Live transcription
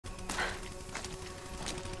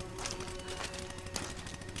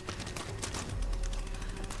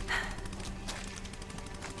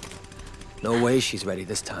No way she's ready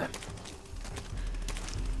this time.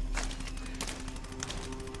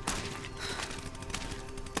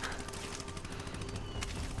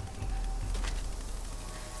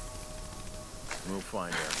 We'll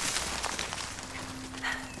find her.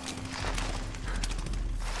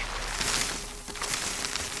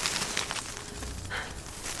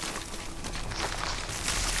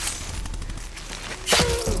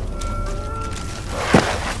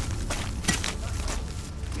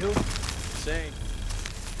 You? Same.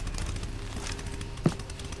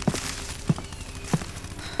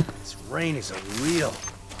 This rain is unreal.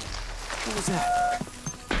 What was that?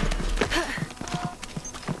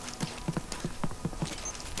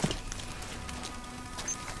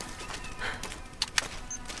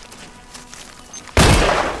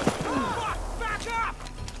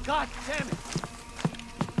 God damn it!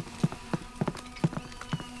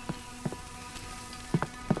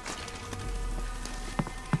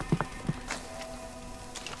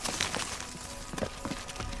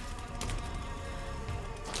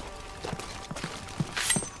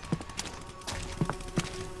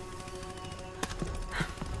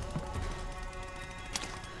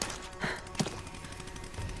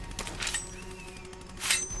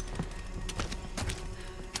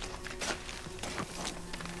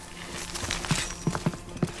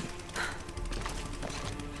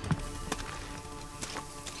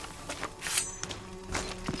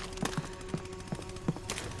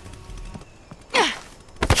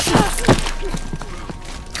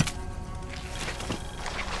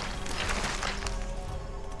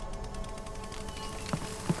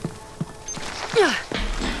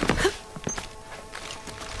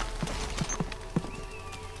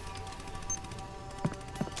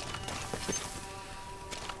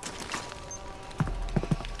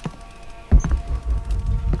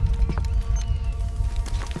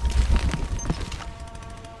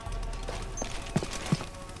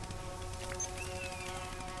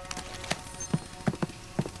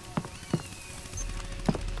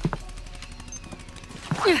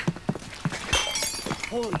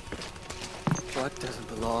 Holy... What doesn't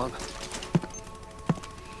belong?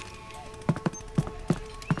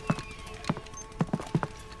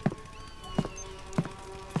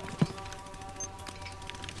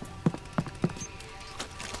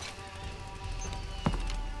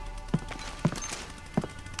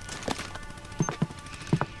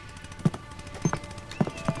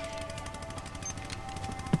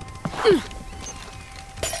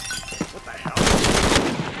 What the hell?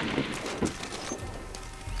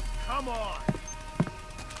 Come on!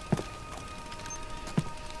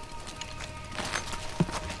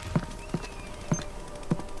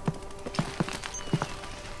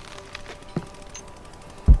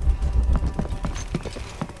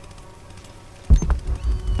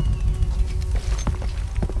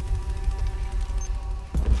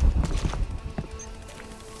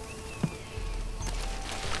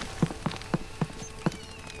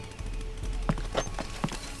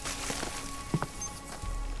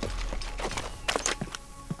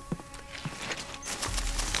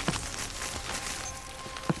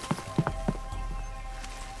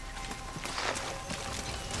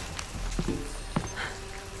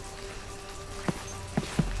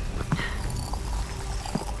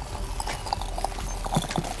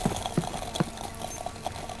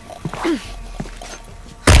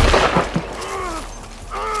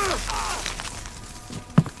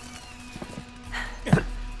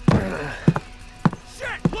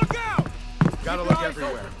 Gotta look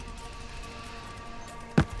everywhere.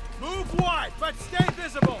 Move wide, but stay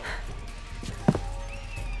visible.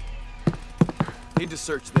 Need to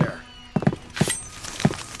search there.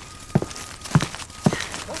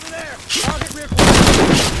 Over there! Target rear quarter.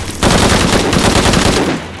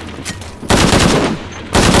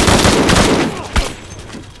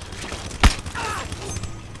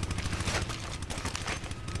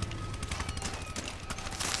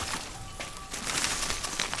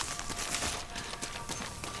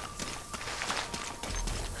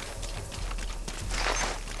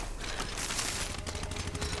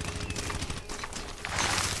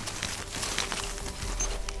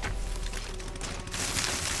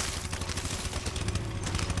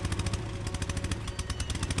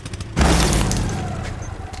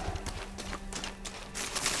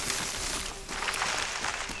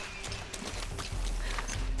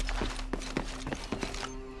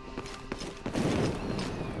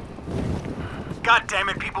 God damn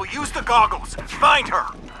it, people, use the goggles! Find her!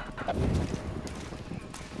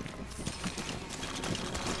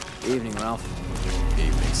 Evening, Ralph.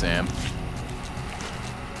 Evening, Sam.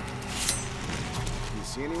 You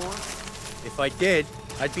see anyone? If I did,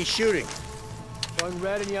 I'd be shooting. Showing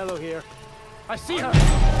red and yellow here. I see her!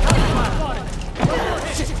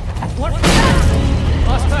 Shit! What?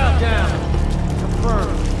 Hostile down.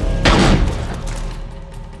 Confirmed.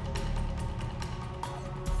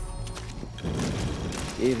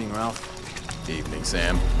 Evening, Ralph. Evening,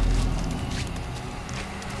 Sam.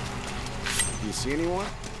 You see anyone?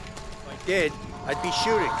 If I did, I'd be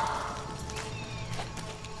shooting.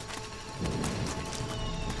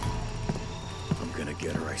 I'm gonna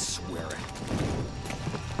get her, I swear it.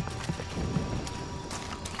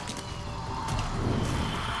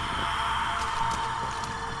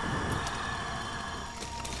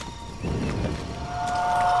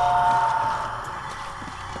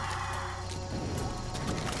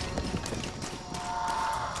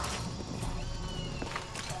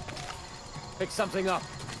 Pick something up.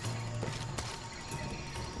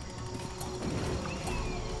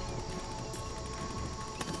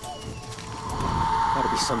 Gotta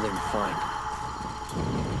be something to find.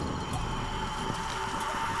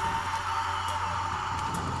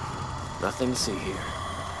 Nothing to see here.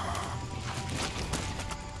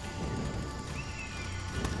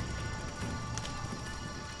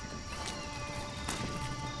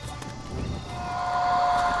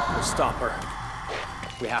 We'll stop her.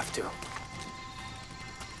 We have to.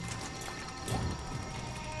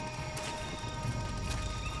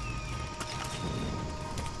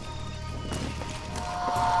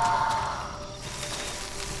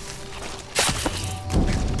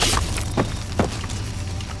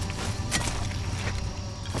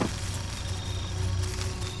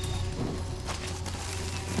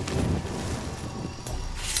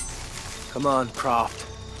 Come on, Croft.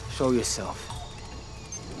 Show yourself.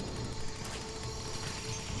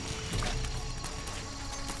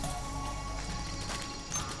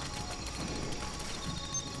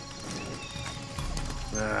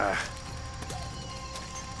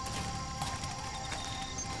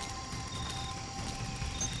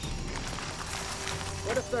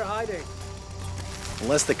 What if they're hiding?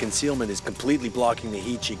 Unless the concealment is completely blocking the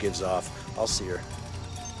heat she gives off, I'll see her.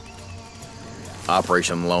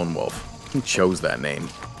 Operation Lone Wolf. Who chose that name?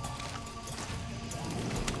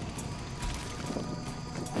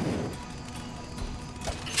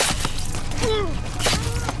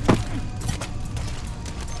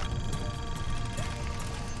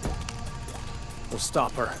 We'll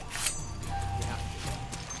stop her.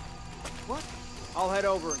 What? I'll head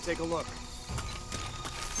over and take a look.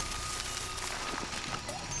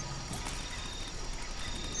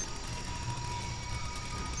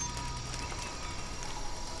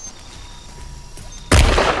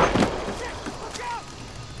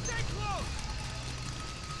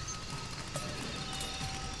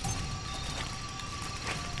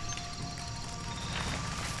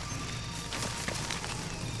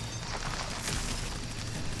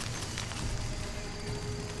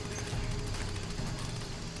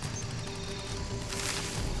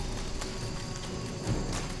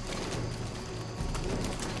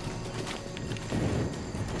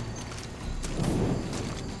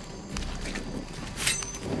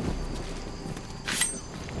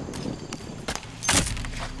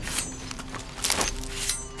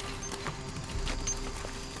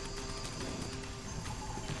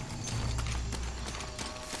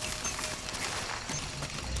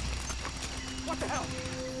 What the hell?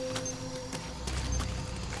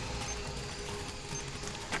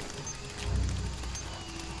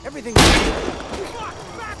 Everything. Fuck!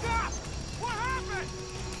 Back up! What happened?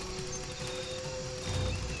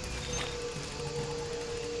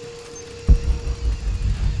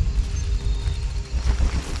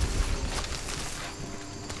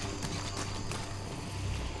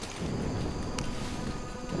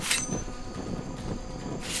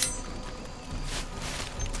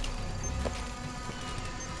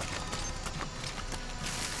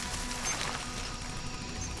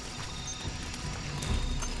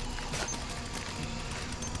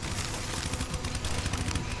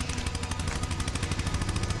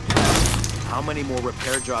 How many more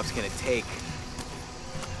repair jobs can it take?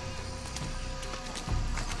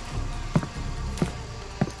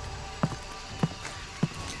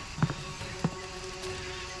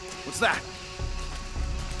 What's that?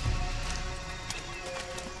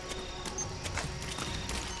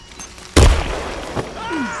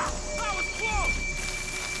 That was close!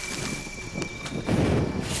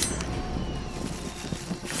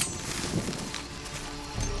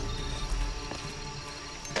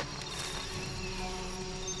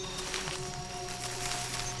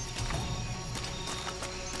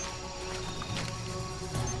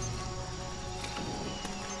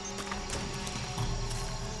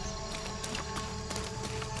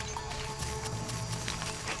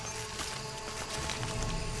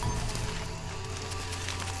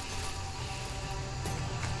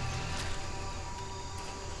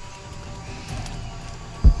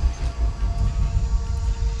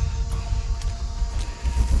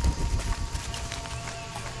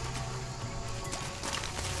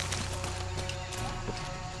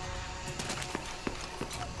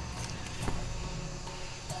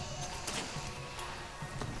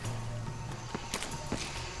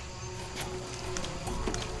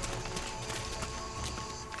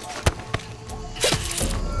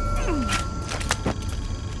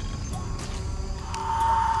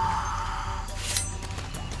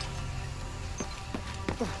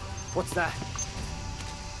 What's that?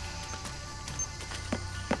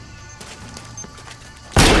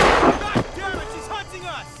 God damn it, she's hunting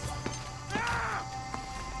us!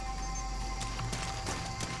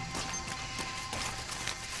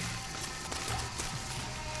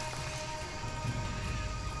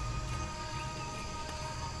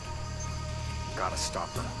 Gotta stop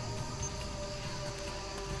her.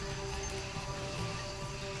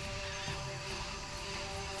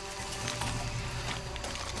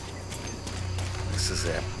 This is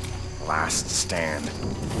it. Last stand.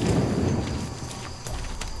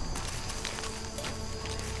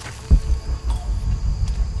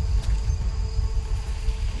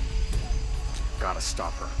 Gotta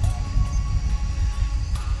stop her.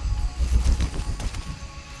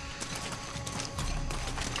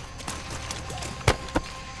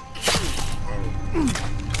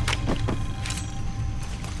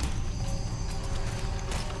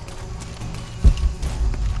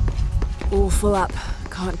 All full up.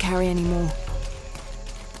 Can't carry any more.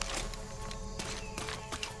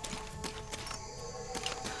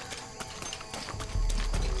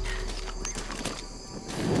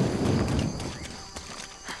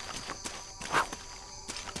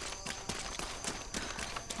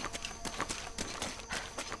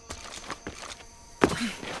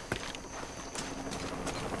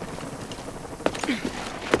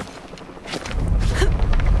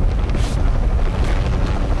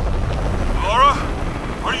 Laura?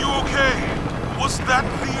 Are you okay? Was that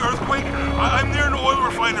the earthquake? I'm near an oil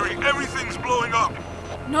refinery. Everything's blowing up.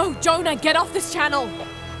 No, Jonah, get off this channel!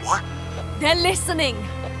 What? They're listening!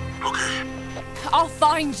 Okay. I'll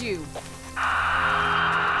find you!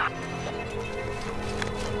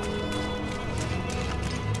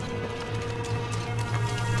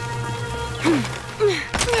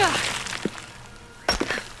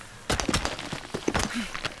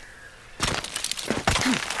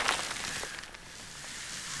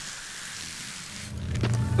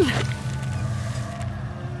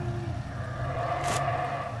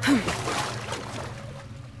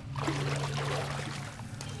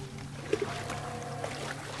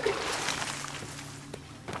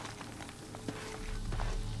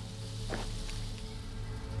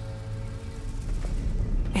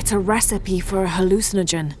 It's a recipe for a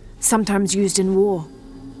hallucinogen, sometimes used in war.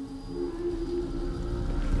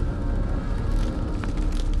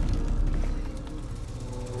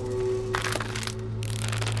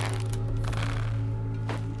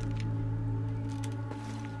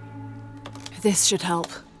 This should help.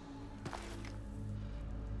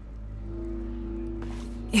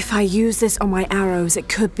 If I use this on my arrows, it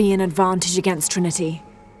could be an advantage against Trinity.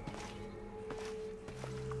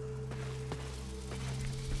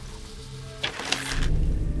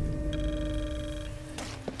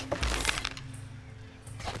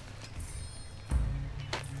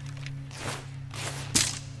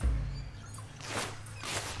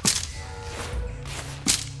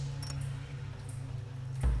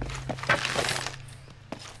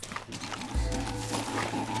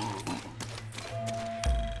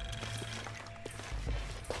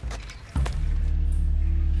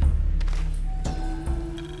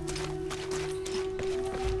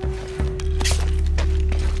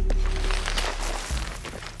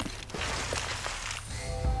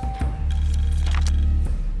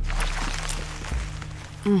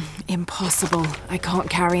 Impossible. I can't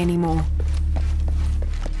carry any more.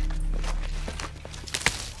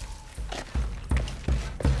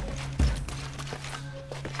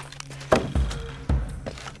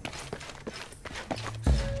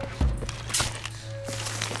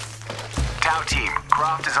 Tau team,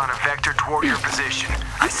 Croft is on a vector toward your position.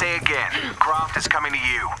 I say again, Croft is coming to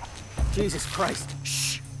you. Jesus Christ.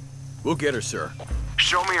 Shh. We'll get her, sir.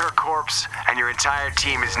 Show me her corpse, and your entire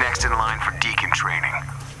team is next in line for Deacon training.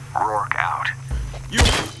 Rourke out. You.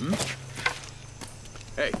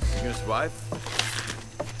 Hey, you gonna survive?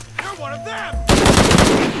 You're one of them!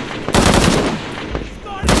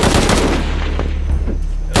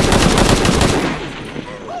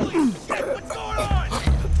 Holy shit, what's going on?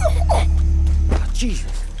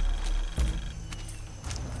 Jesus.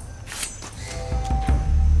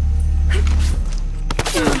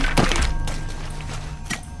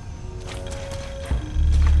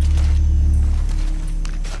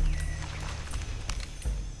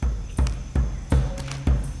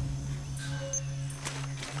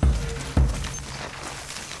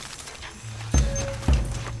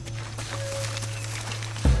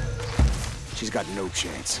 She's got no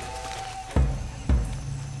chance.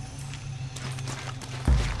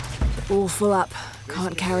 All full up.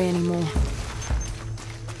 Can't carry any more.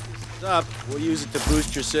 What's up? We'll use it to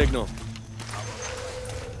boost your signal.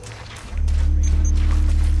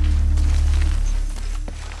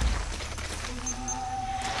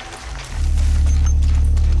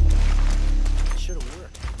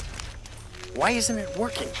 Why isn't it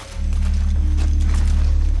working?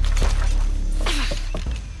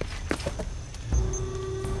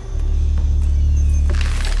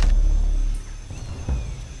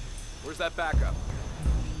 Where's that backup?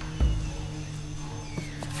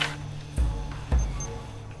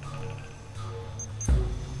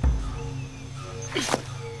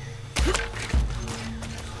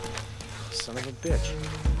 Son of a bitch.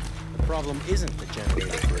 The problem isn't the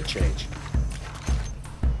generator for a change.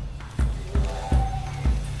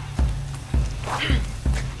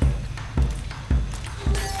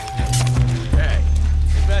 Hey,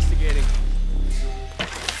 investigating.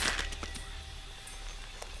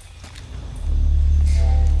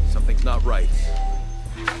 Something's not right.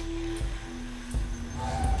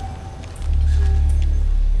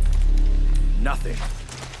 Nothing.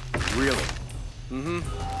 Really?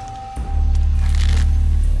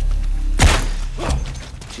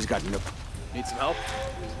 She's got no... Need some help?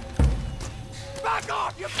 Back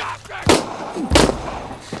off, you bastard!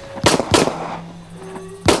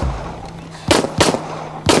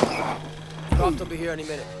 Croft will be here any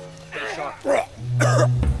minute. Stay sharp.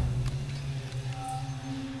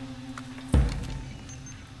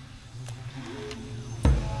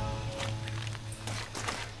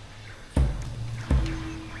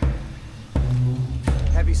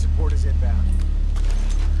 Heavy support is inbound.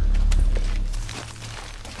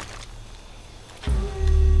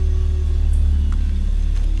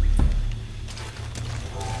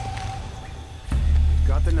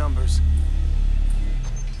 Got the numbers.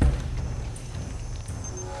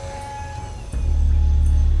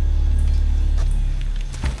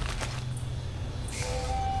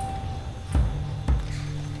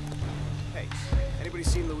 Hey, anybody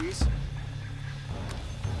seen Louise?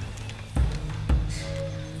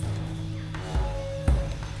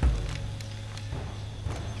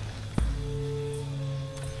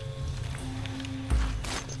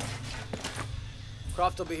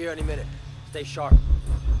 Croft will be here any minute. Stay sharp.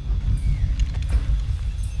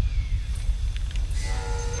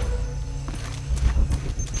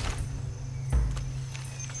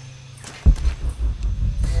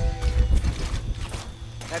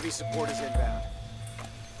 Heavy support is inbound.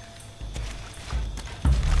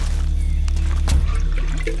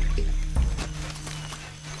 We've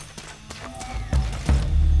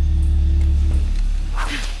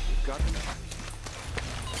got them.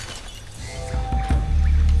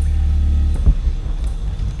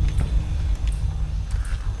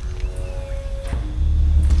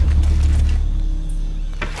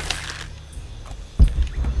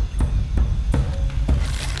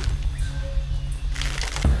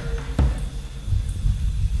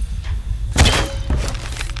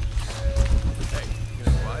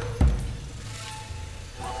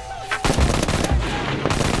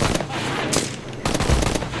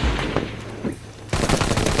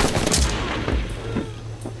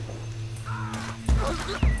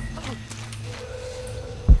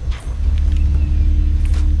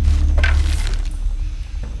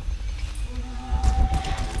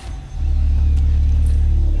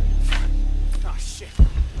 Oh shit.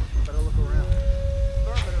 Better look around.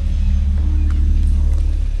 Affirmative.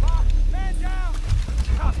 Man down!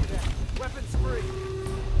 Copy that. Weapons free.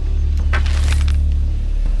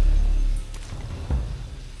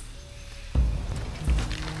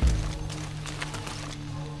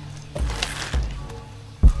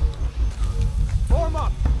 Form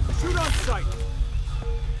up! Shoot on sight!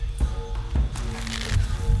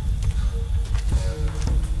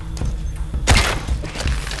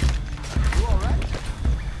 You alright?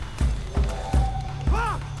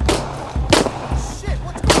 Ah! Shit,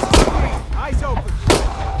 what's going on here? Eyes open!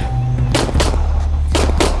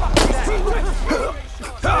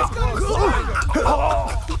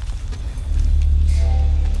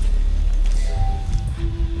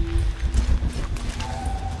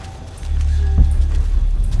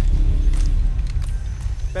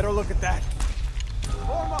 Better look at that.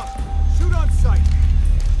 Form up! Shoot on sight!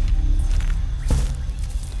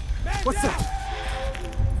 What's that?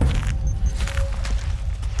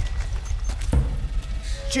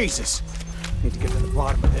 Jesus! Need to get to the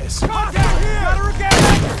bottom of this. Contact here! Got her again!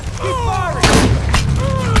 Keep firing!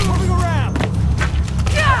 Moving around!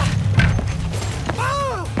 Got!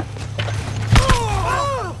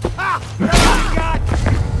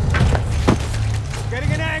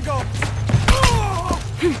 Getting an angle!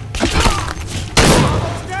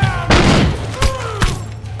 Almost down!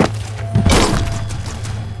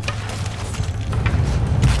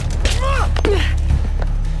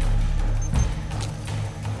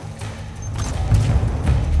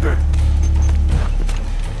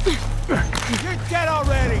 You're dead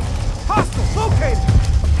already!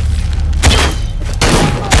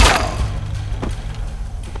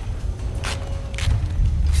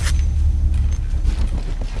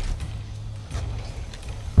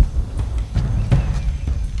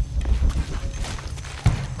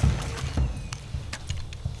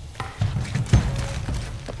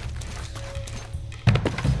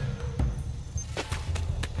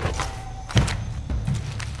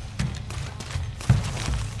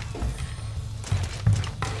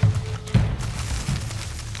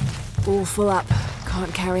 all full up.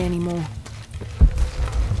 Can't carry any more.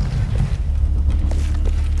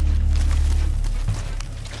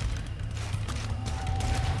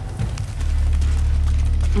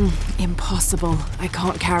 Impossible. I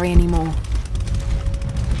can't carry any more.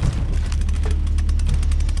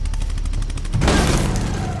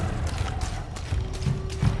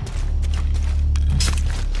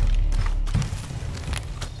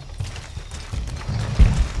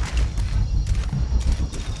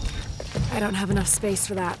 I don't have enough space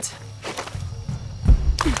for that.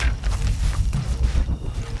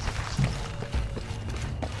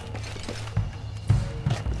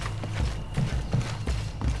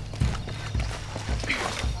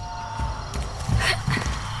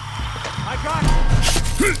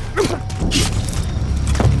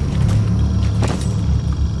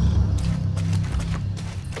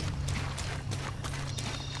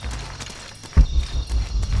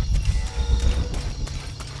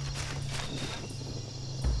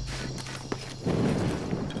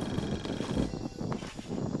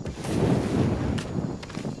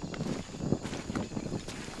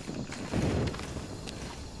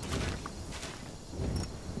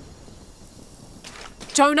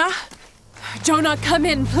 Jonah? Jonah, come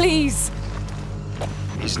in, please!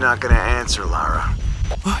 He's not gonna answer, Lara.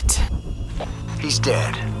 What? He's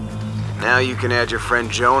dead. Now you can add your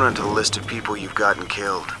friend Jonah to the list of people you've gotten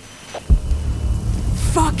killed.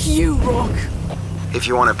 Fuck you, Rourke! If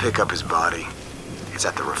you want to pick up his body, it's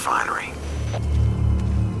at the refinery.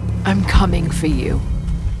 I'm coming for you.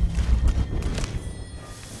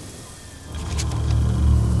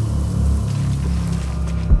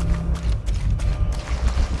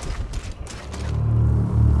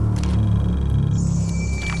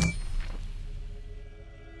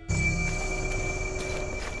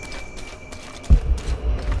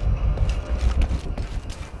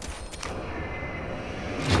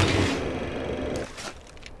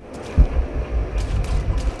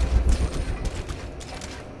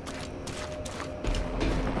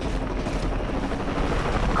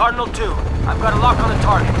 Cardinal 2, I've got a lock on the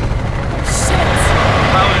target. Shit!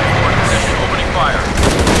 Pilot in forward position, opening fire.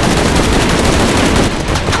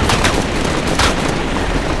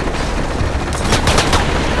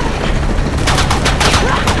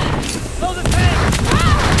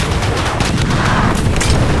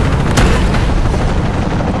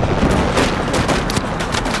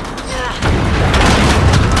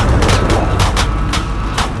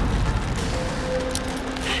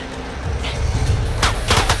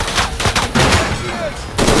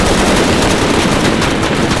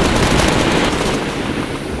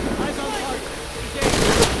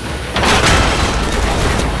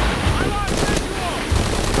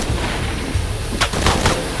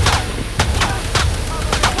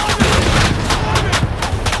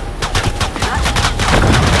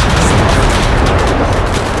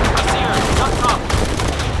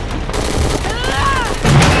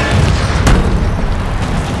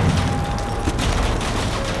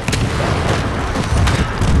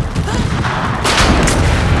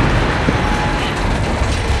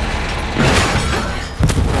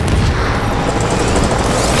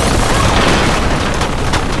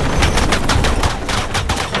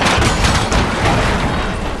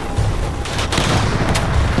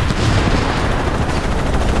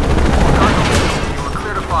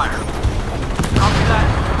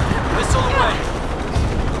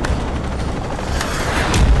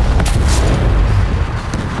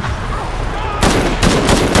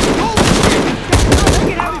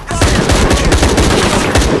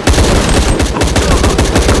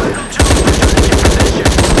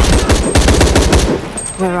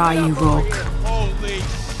 Where are you, Rourke? Holy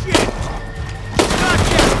shit! Not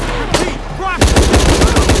yet! Repeat! Rock!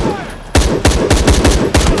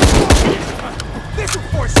 This will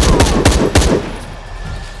force you!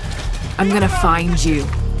 I'm gonna find you.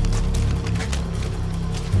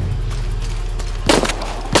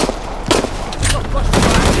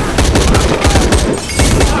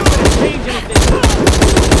 Not gonna change anything!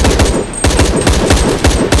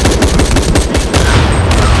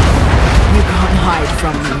 You can't hide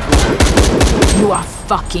from me, Rourke. You are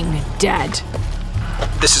fucking dead.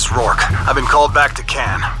 This is Rourke. I've been called back to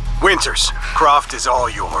Cannes. Winters, Croft is all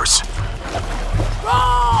yours.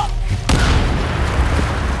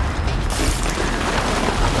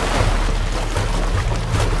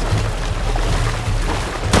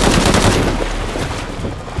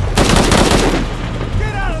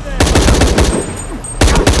 Get out of there!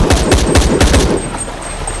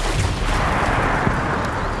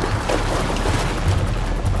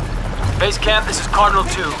 Base camp, this is Cardinal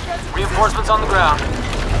 2. Reinforcements on the ground.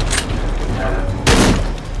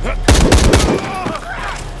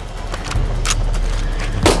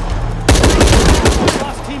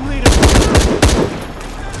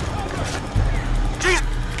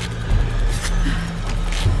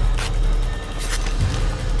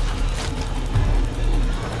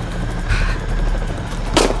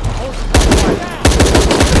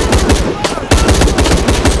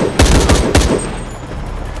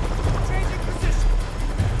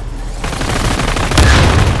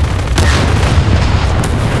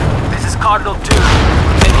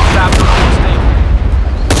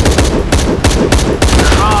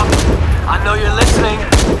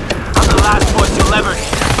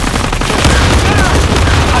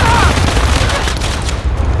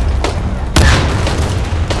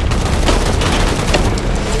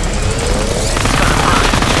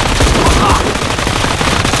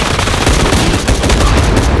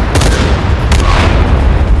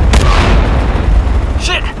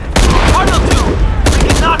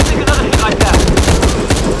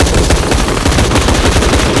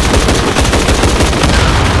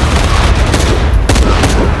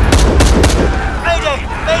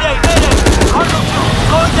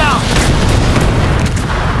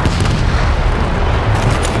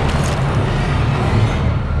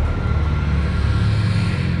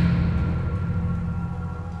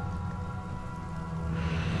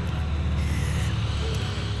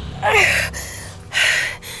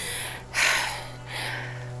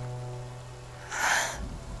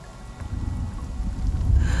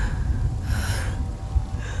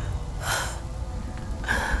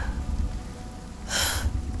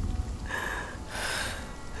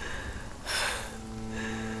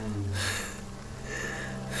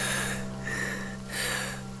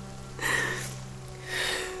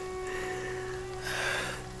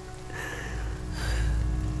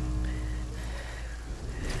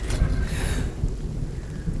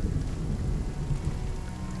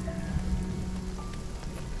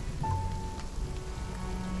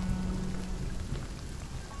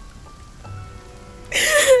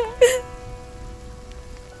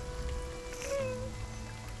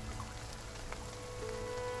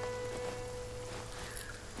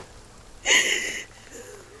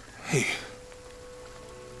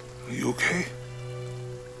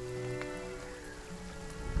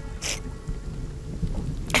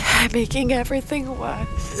 making everything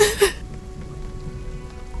worse.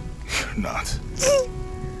 You're not.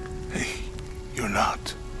 Hey, you're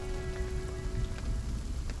not.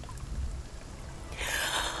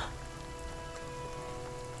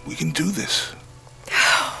 We can do this.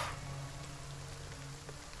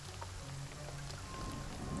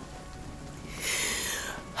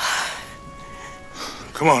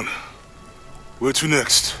 Come on. Where to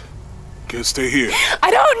next? Can't stay here.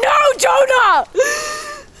 I don't know, Jonah!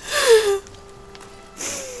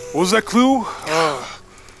 What was that clue?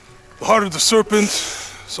 The heart of the serpent,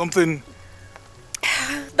 something...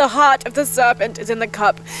 The heart of the serpent is in the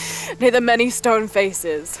cup, near the many stone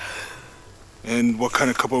faces. And what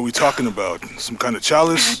kind of cup are we talking about? Some kind of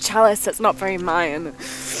chalice? A chalice that's not very Mayan.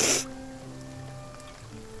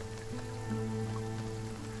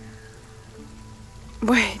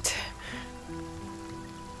 Wait.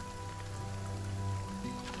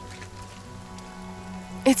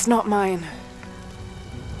 It's not mine.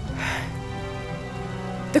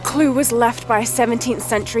 The clue was left by a 17th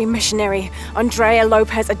century missionary, Andrea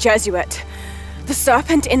Lopez, a Jesuit. The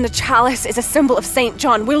serpent in the chalice is a symbol of St.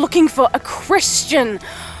 John. We're looking for a Christian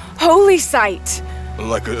holy site.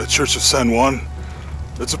 Like a Church of San Juan?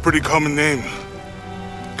 That's a pretty common name.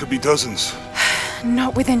 Could be dozens.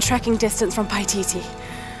 Not within trekking distance from Paititi.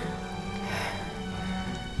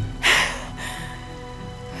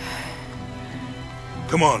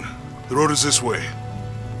 Come on, the road is this way.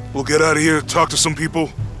 We'll get out of here, talk to some people.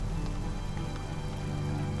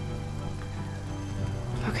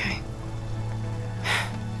 Okay.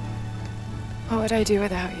 What would I do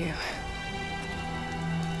without you?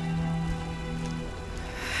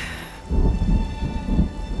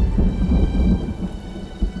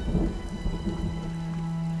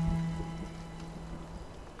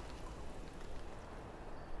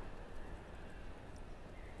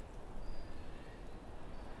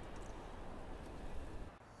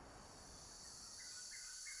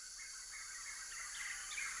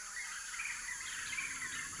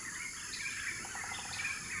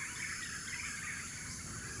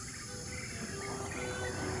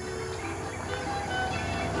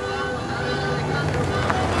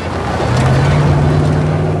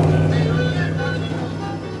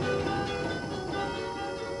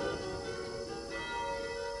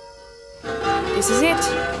 This is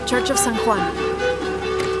it. Church of San Juan.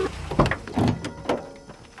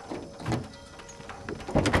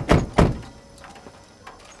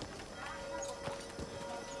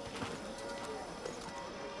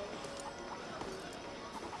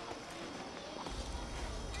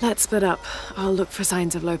 Let's split up. I'll look for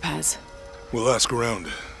signs of Lopez. We'll ask around,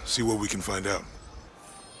 see what we can find out.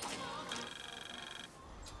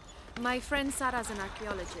 My friend Sarah's an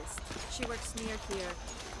archaeologist. She works near here.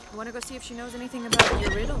 I want to go see if she knows anything about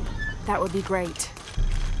your riddle. That would be great.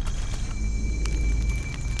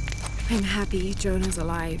 I'm happy Jonah's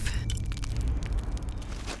alive.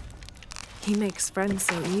 He makes friends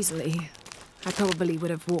so easily. I probably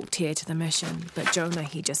would have walked here to the mission, but Jonah,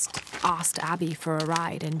 he just asked Abby for a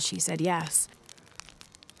ride and she said yes.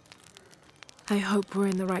 I hope we're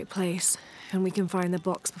in the right place and we can find the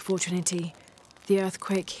box before Trinity. The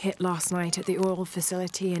earthquake hit last night at the oil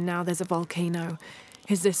facility and now there's a volcano.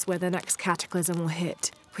 Is this where the next cataclysm will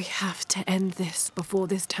hit? We have to end this before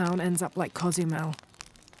this town ends up like Cozumel.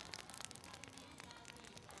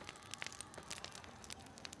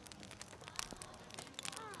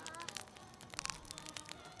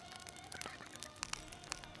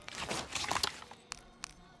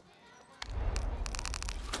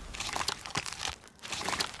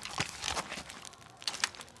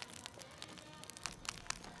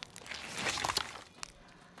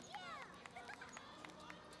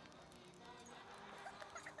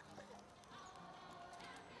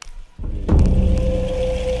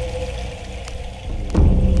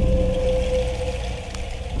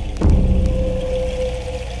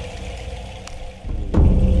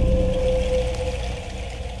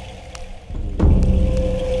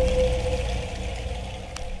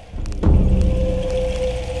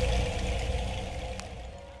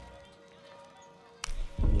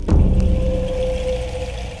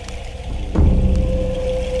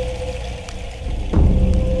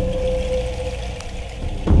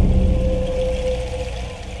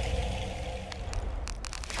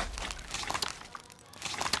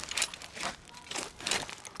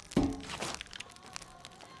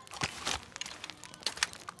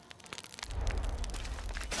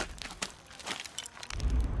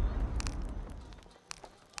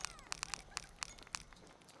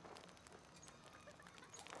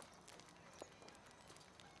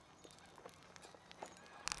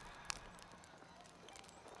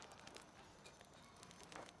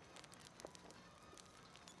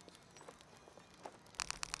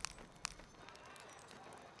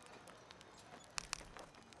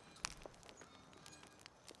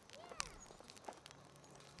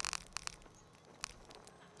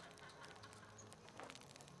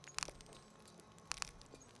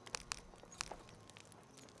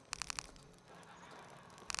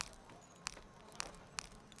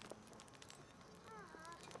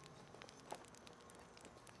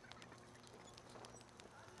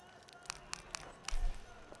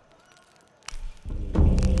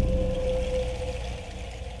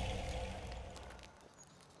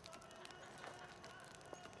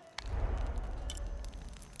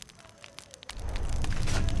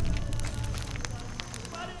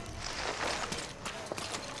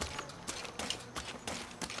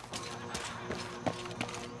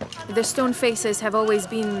 The stone faces have always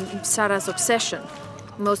been Sarah's obsession.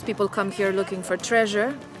 Most people come here looking for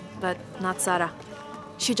treasure, but not Sarah.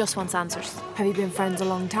 She just wants answers. Have you been friends a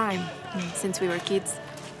long time? Since we were kids.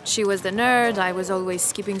 She was the nerd, I was always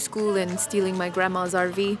skipping school and stealing my grandma's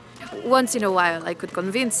RV. Once in a while, I could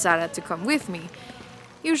convince Sarah to come with me.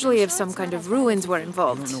 Usually if some kind of ruins were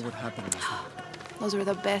involved. I don't know what happened. Those were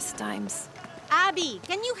the best times. Abby,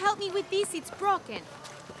 can you help me with this? It's broken.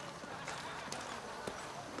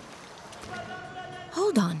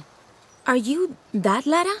 Hold on. Are you that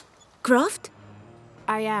Lara? Croft?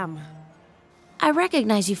 I am. I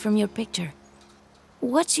recognize you from your picture.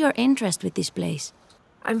 What's your interest with this place?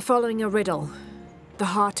 I'm following a riddle. The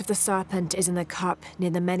heart of the serpent is in the cup near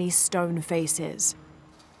the many stone faces.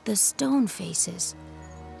 The stone faces.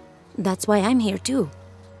 That's why I'm here too.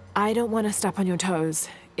 I don't want to step on your toes.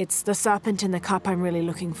 It's the serpent in the cup I'm really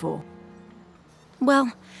looking for.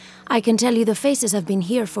 Well, I can tell you the faces have been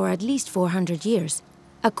here for at least 400 years.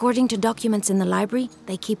 According to documents in the library,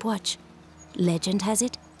 they keep watch. Legend has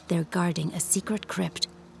it, they're guarding a secret crypt.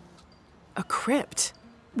 A crypt?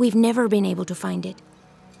 We've never been able to find it.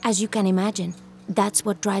 As you can imagine, that's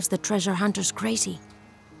what drives the treasure hunters crazy.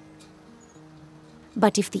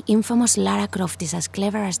 But if the infamous Lara Croft is as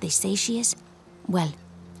clever as they say she is, well,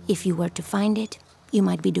 if you were to find it, you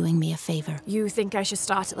might be doing me a favor. You think I should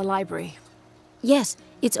start at the library? Yes,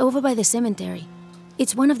 it's over by the cemetery.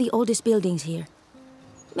 It's one of the oldest buildings here.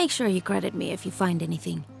 Make sure you credit me if you find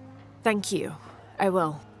anything. Thank you. I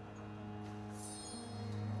will.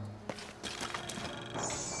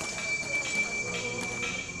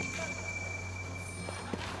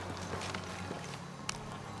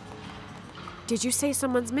 Did you say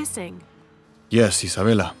someone's missing? Yes,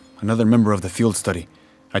 Isabela, another member of the field study.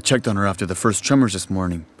 I checked on her after the first tremors this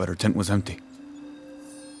morning, but her tent was empty.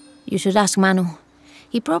 You should ask Manu.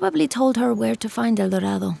 He probably told her where to find El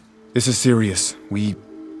Dorado. This is serious. We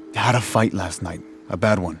had a fight last night. A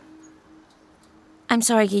bad one. I'm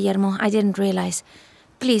sorry, Guillermo. I didn't realize.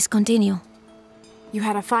 Please, continue. You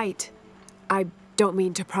had a fight. I don't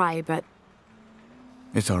mean to pry, but...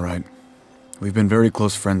 It's all right. We've been very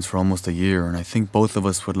close friends for almost a year, and I think both of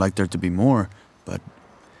us would like there to be more, but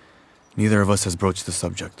neither of us has broached the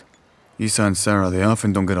subject. Isa and Sarah, they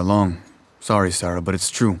often don't get along. Sorry, Sarah, but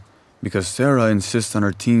it's true. Because Sarah insists on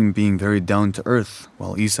her team being very down-to-earth,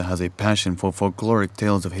 while Isa has a passion for folkloric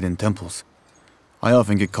tales of hidden temples. I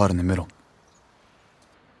often get caught in the middle.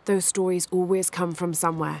 Those stories always come from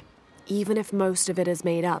somewhere. Even if most of it is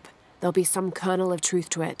made up, there'll be some kernel of truth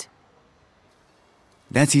to it.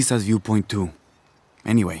 That's Isa's viewpoint too.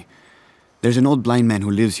 Anyway, there's an old blind man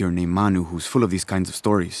who lives here named Manu who's full of these kinds of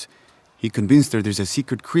stories. He convinced her there's a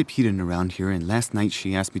secret crypt hidden around here, and last night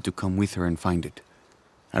she asked me to come with her and find it.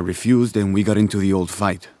 I refused, and we got into the old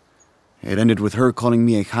fight. It ended with her calling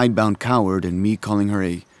me a hidebound coward and me calling her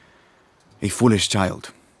a foolish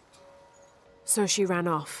child. So she ran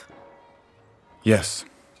off? Yes.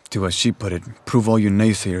 To, as she put it, prove all you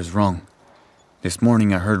naysayers wrong. This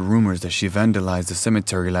morning I heard rumors that she vandalized the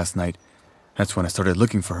cemetery last night. That's when I started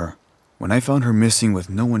looking for her. When I found her missing with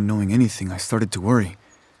no one knowing anything, I started to worry.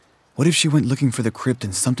 What if she went looking for the crypt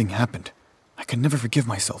and something happened? I could never forgive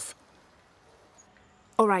myself.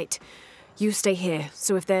 All right. You stay here,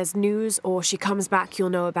 so if there's news or she comes back, you'll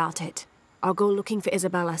know about it. I'll go looking for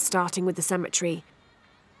Isabela, starting with the cemetery.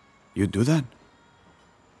 You'd do that?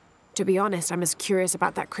 To be honest, I'm as curious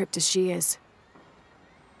about that crypt as she is.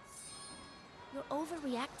 You're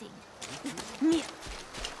overreacting.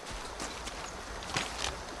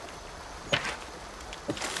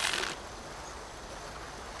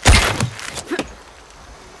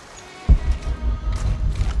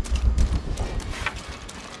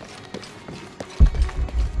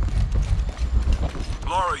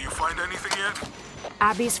 Laura, you find anything yet?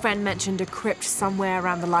 Abby's friend mentioned a crypt somewhere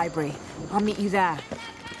around the library. I'll meet you there.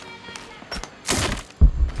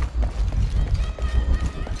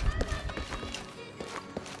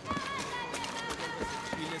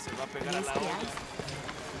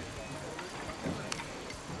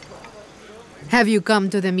 Have you come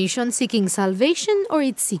to the mission seeking salvation or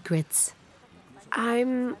its secrets?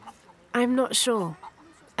 I'm not sure.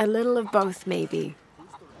 A little of both, maybe.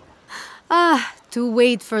 To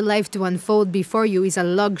wait for life to unfold before you is a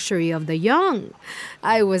luxury of the young.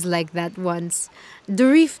 I was like that once,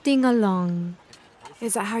 drifting along.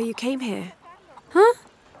 Is that how you came here? Huh?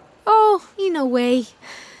 Oh, in a way.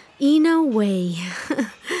 In a way.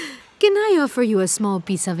 Can I offer you a small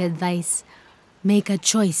piece of advice? Make a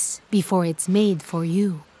choice before it's made for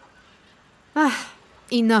you.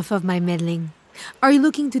 Enough of my meddling. Are you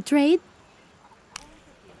looking to trade?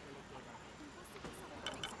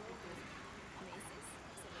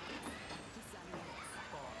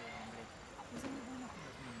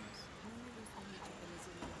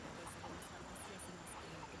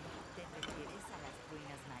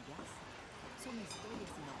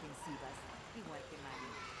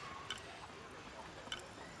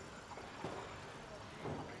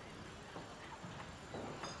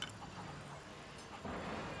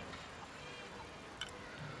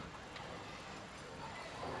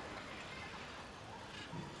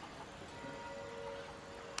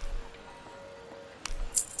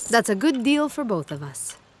 That's a good deal for both of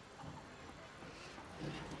us.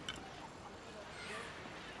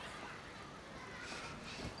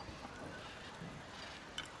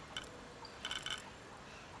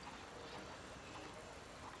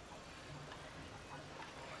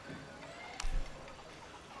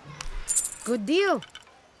 Good deal.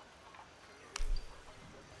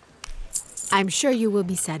 I'm sure you will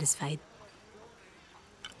be satisfied.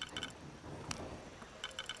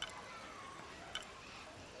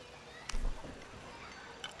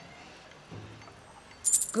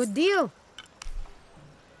 Good deal.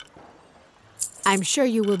 I'm sure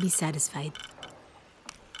you will be satisfied.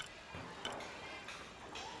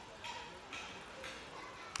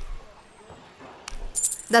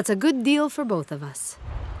 That's a good deal for both of us.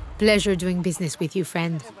 Pleasure doing business with you,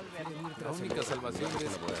 friend.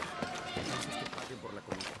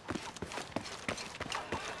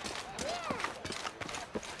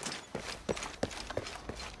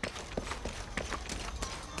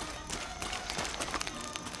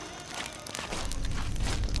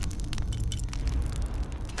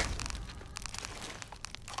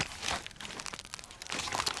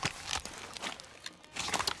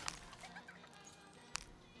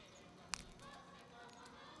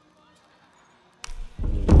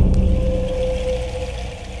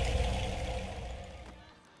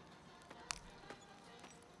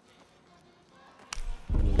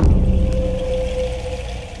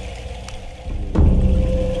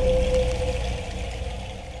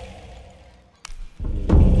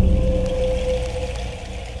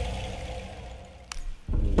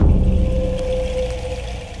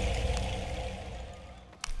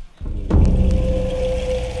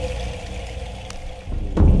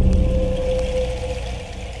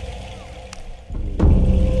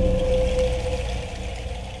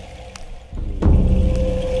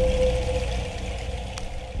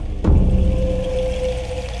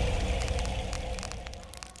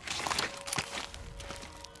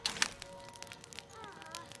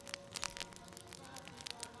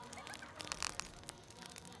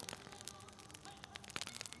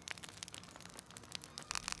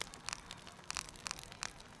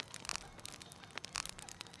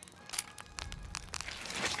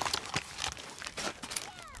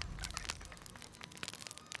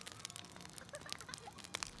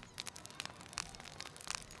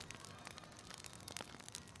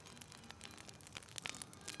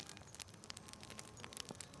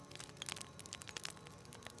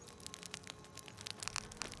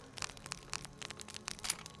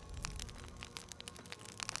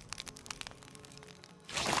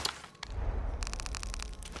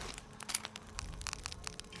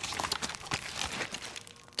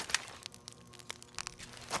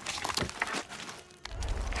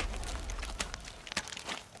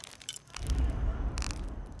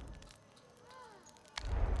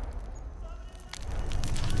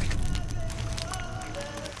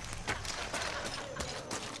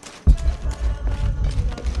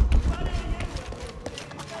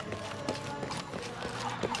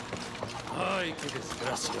 Ay, qué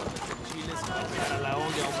desgracia. Chile se va a pegar a la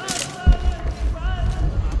olla, hombre.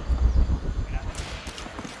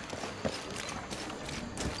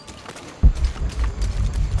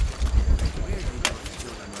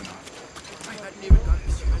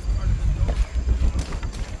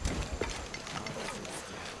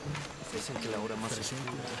 Dicen que la hora más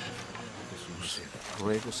oscura de su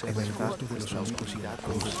ruego sea verdad de los la oscuridad.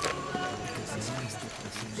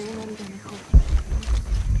 De una vida mejor.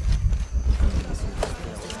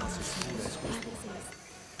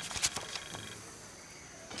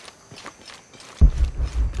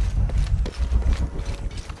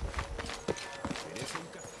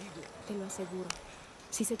 Te lo aseguro.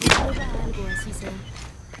 Si se te prueba algo, así será.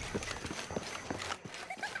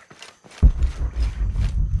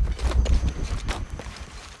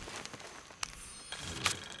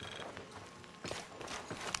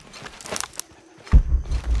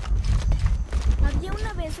 Había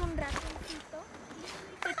una vez un ratoncito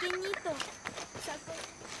pequeñito. Sacó...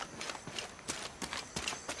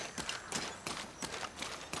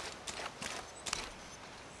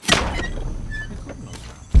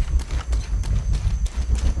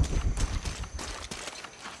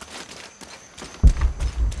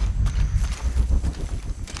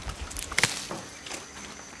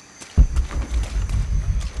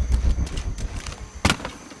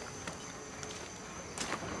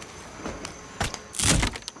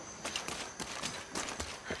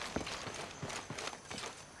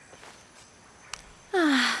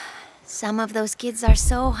 Some of those kids are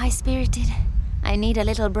so high-spirited. I need a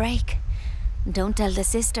little break. Don't tell the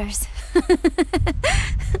sisters.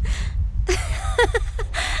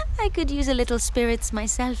 I could use a little spirits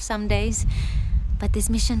myself some days, but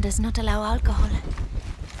this mission does not allow alcohol.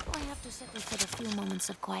 So I have to settle for the few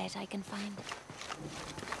moments of quiet I can find.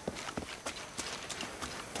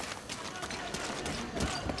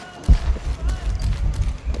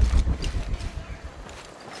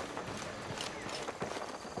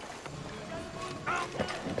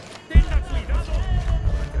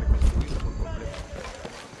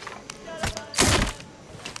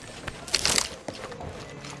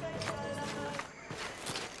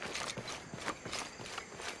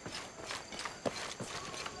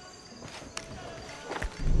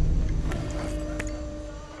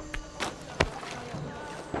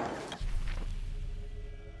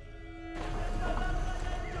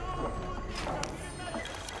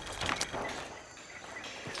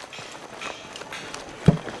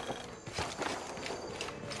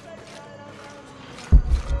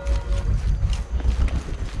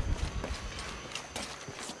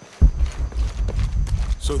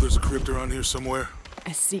 So there's a crypt around here somewhere?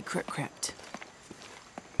 A secret crypt.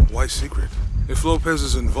 Why secret? If Lopez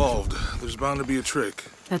is involved, there's bound to be a trick.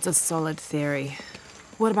 That's a solid theory.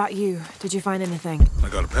 What about you? Did you find anything? I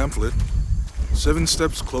got a pamphlet. 7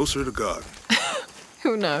 Steps Closer to God.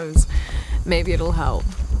 Who knows? Maybe it'll help.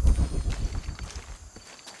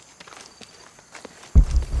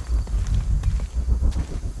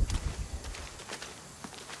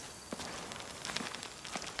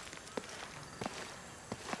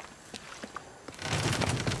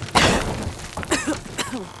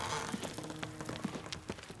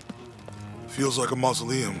 Feels like a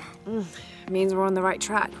mausoleum. Means we're on the right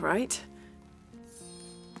track, right?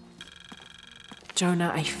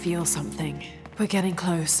 Jonah, I feel something. We're getting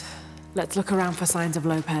close. Let's look around for signs of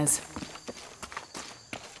Lopez.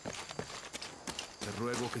 Te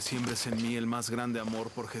ruego que siembres en mí el más grande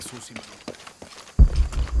amor por Jesús y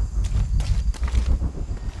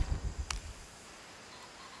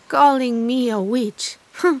Calling me a witch?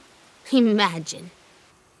 Imagine.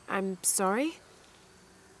 I'm sorry?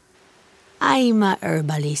 I'm a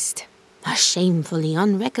herbalist, a shamefully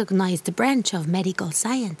unrecognized branch of medical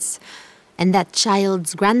science. And that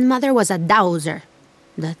child's grandmother was a dowser.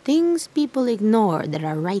 The things people ignore that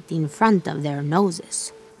are right in front of their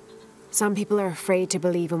noses. Some people are afraid to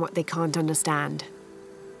believe in what they can't understand.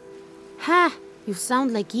 Ha! You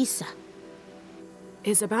sound like Isa.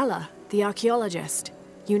 Isabella, the archaeologist.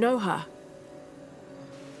 You know her.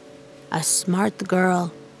 A smart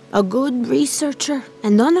girl. A good researcher,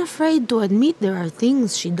 and unafraid to admit there are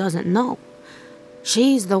things she doesn't know.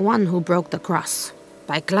 She's the one who broke the cross,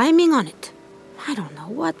 by climbing on it. I don't know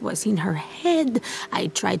what was in her head. I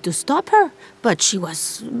tried to stop her, but she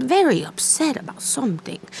was very upset about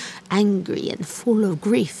something, angry and full of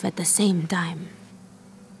grief at the same time.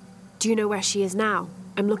 Do you know where she is now?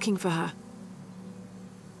 I'm looking for her.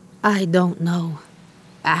 I don't know.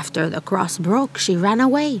 After the cross broke, she ran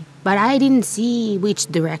away, but I didn't see which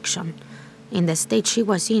direction. In the state she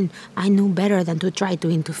was in, I knew better than to try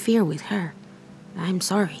to interfere with her. I'm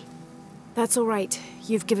sorry. That's all right.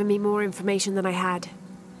 You've given me more information than I had.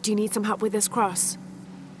 Do you need some help with this cross?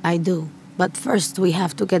 I do, but first we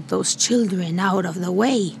have to get those children out of the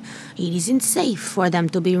way. It isn't safe for them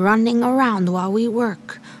to be running around while we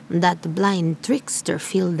work. That blind trickster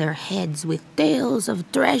filled their heads with tales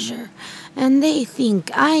of treasure, and they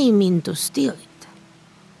think I mean to steal it.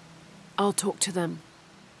 I'll talk to them.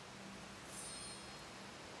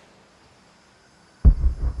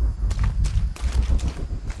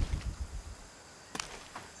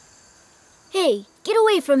 Hey, get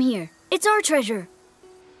away from here. It's our treasure.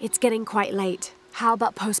 It's getting quite late. How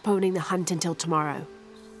about postponing the hunt until tomorrow?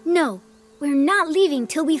 No, we're not leaving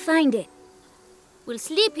till we find it. We'll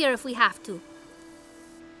sleep here if we have to.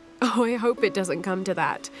 Oh, I hope it doesn't come to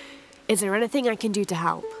that. Is there anything I can do to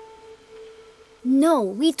help? No,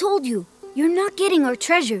 we told you. You're not getting our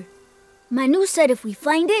treasure. Manu said if we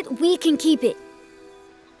find it, we can keep it.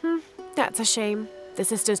 That's a shame. The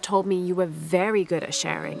sisters told me you were very good at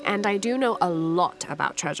sharing, and I do know a lot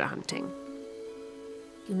about treasure hunting.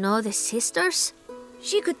 You know the sisters?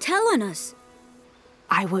 She could tell on us.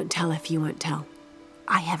 I won't tell if you won't tell.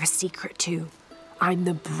 I have a secret too. I'm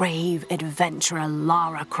the brave adventurer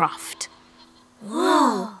Lara Croft.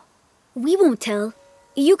 Whoa! We won't tell.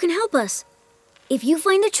 You can help us. If you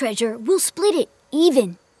find the treasure, we'll split it,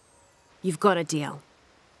 even. You've got a deal.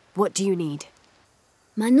 What do you need?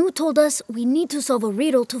 Manu told us we need to solve a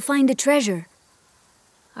riddle to find the treasure.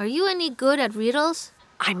 Are you any good at riddles?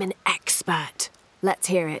 I'm an expert. Let's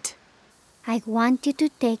hear it. I want you to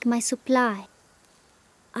take my supply.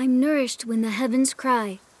 I'm nourished when the heavens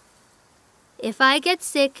cry. If I get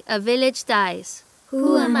sick, a village dies.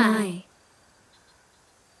 Who am I?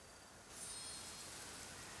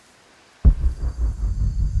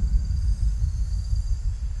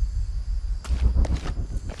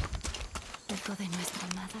 Hijo de nuestra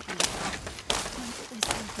madre.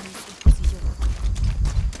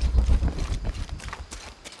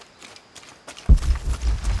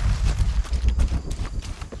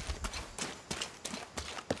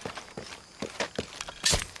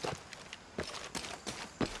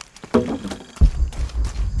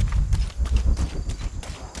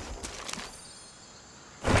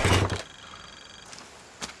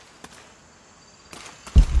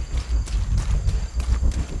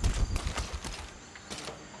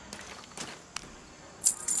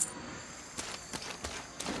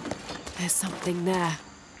 There's something there.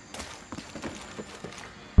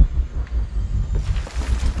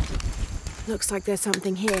 Looks like there's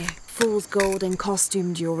something here. Fool's gold and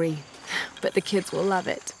costume jewelry. But the kids will love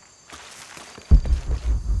it.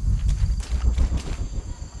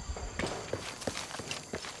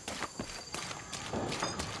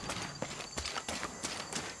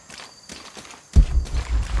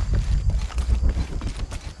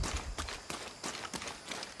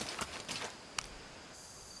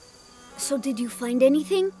 So did you find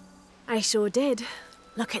anything? I sure did.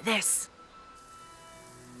 Look at this.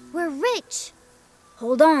 We're rich.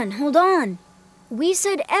 Hold on. We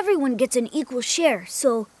said everyone gets an equal share,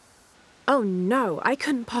 so... Oh no, I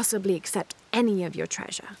couldn't possibly accept any of your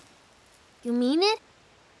treasure. You mean it?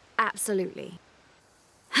 Absolutely.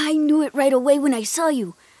 I knew it right away when I saw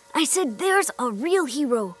you. I said there's a real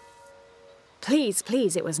hero. Please,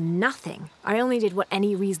 it was nothing. I only did what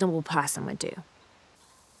any reasonable person would do.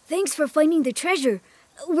 Thanks for finding the treasure.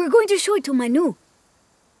 We're going to show it to Manu.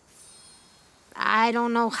 I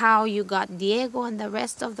don't know how you got Diego and the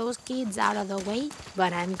rest of those kids out of the way,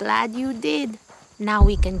 but I'm glad you did. Now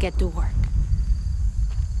we can get to work.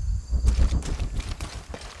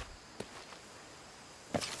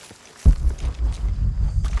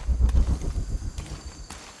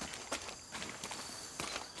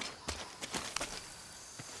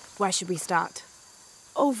 Where should we start?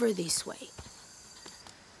 Over this way.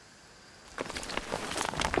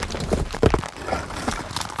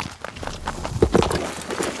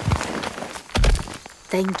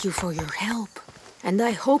 Thank you for your help, and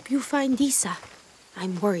I hope you find Isa.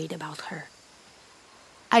 I'm worried about her.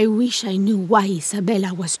 I wish I knew why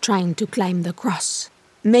Isabella was trying to climb the cross.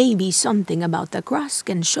 Maybe something about the cross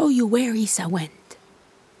can show you where Isa went.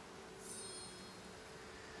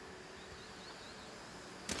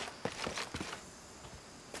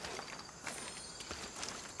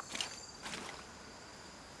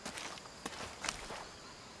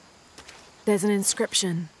 There's an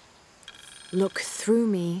inscription. Look through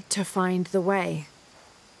me to find the way.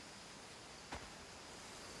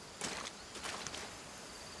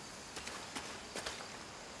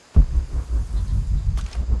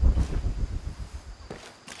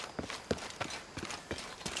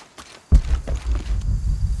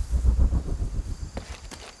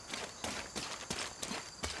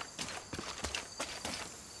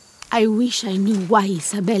 I wish I knew why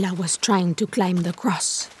Isabella was trying to climb the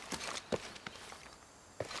cross.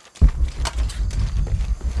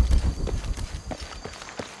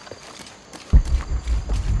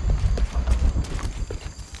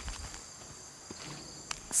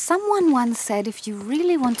 Someone once said if you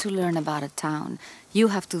really want to learn about a town, you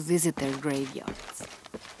have to visit their graveyards.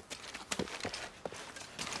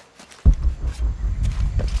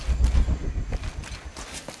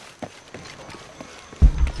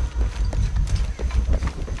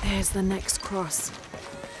 There's the next cross.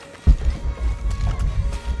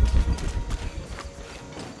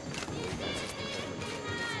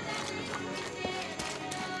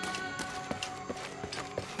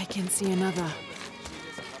 I can see another.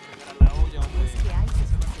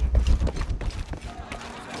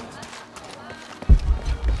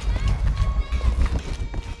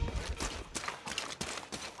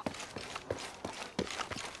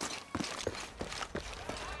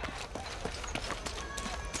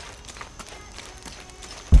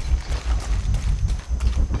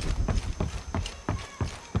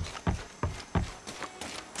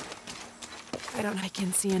 I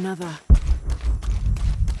can see another.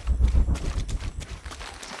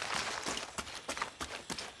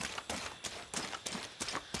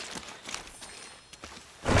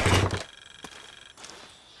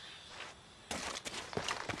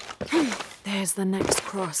 There's the next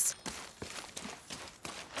cross.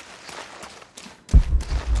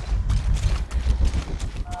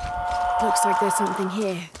 Looks like there's something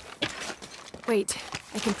here. Wait,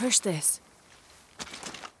 I can push this.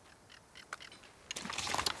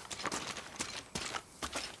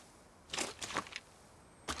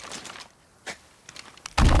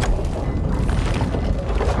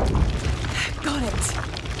 Got it!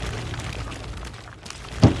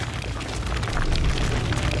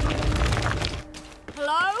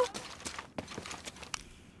 Hello?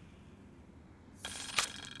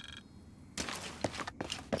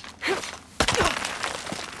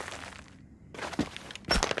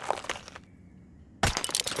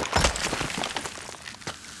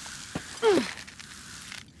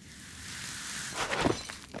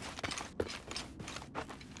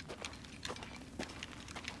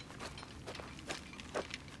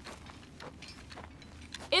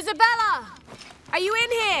 Isabella! Are you in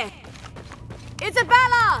here?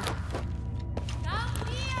 Isabella! Down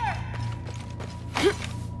here!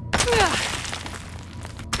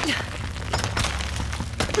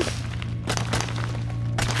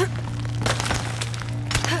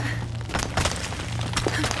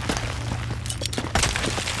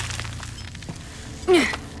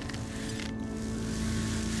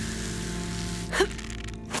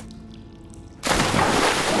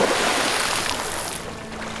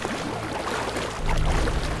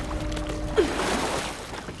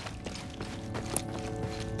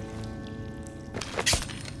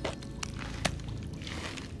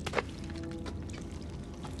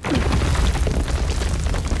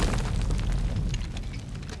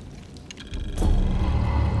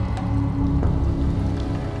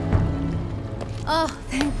 Oh,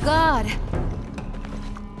 thank God.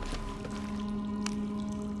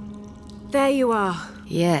 There you are.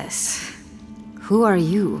 Yes. Who are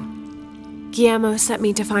you? Guillermo sent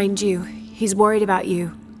me to find you. He's worried about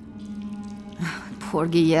you. Poor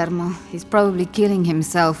Guillermo. He's probably killing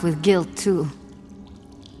himself with guilt, too.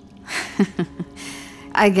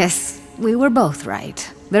 I guess we were both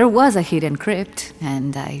right. There was a hidden crypt,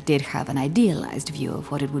 and I did have an idealized view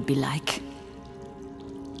of what it would be like.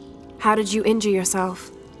 How did you injure yourself?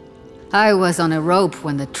 I was on a rope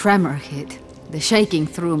when the tremor hit. The shaking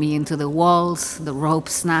threw me into the walls, the rope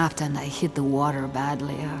snapped, and I hit the water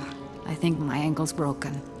badly. I think my ankle's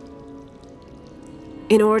broken.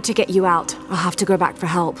 In order to get you out, I'll have to go back for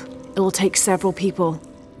help. It'll take several people.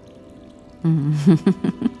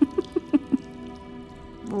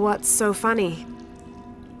 What's so funny?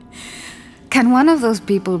 Can one of those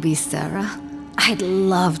people be Sarah? I'd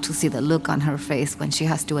love to see the look on her face when she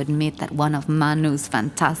has to admit that one of Manu's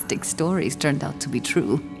fantastic stories turned out to be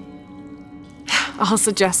true. I'll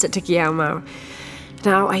suggest it to Guillermo.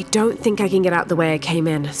 Now, I don't think I can get out the way I came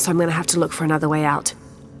in, so I'm gonna have to look for another way out.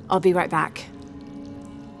 I'll be right back.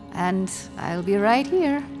 And I'll be right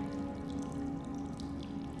here.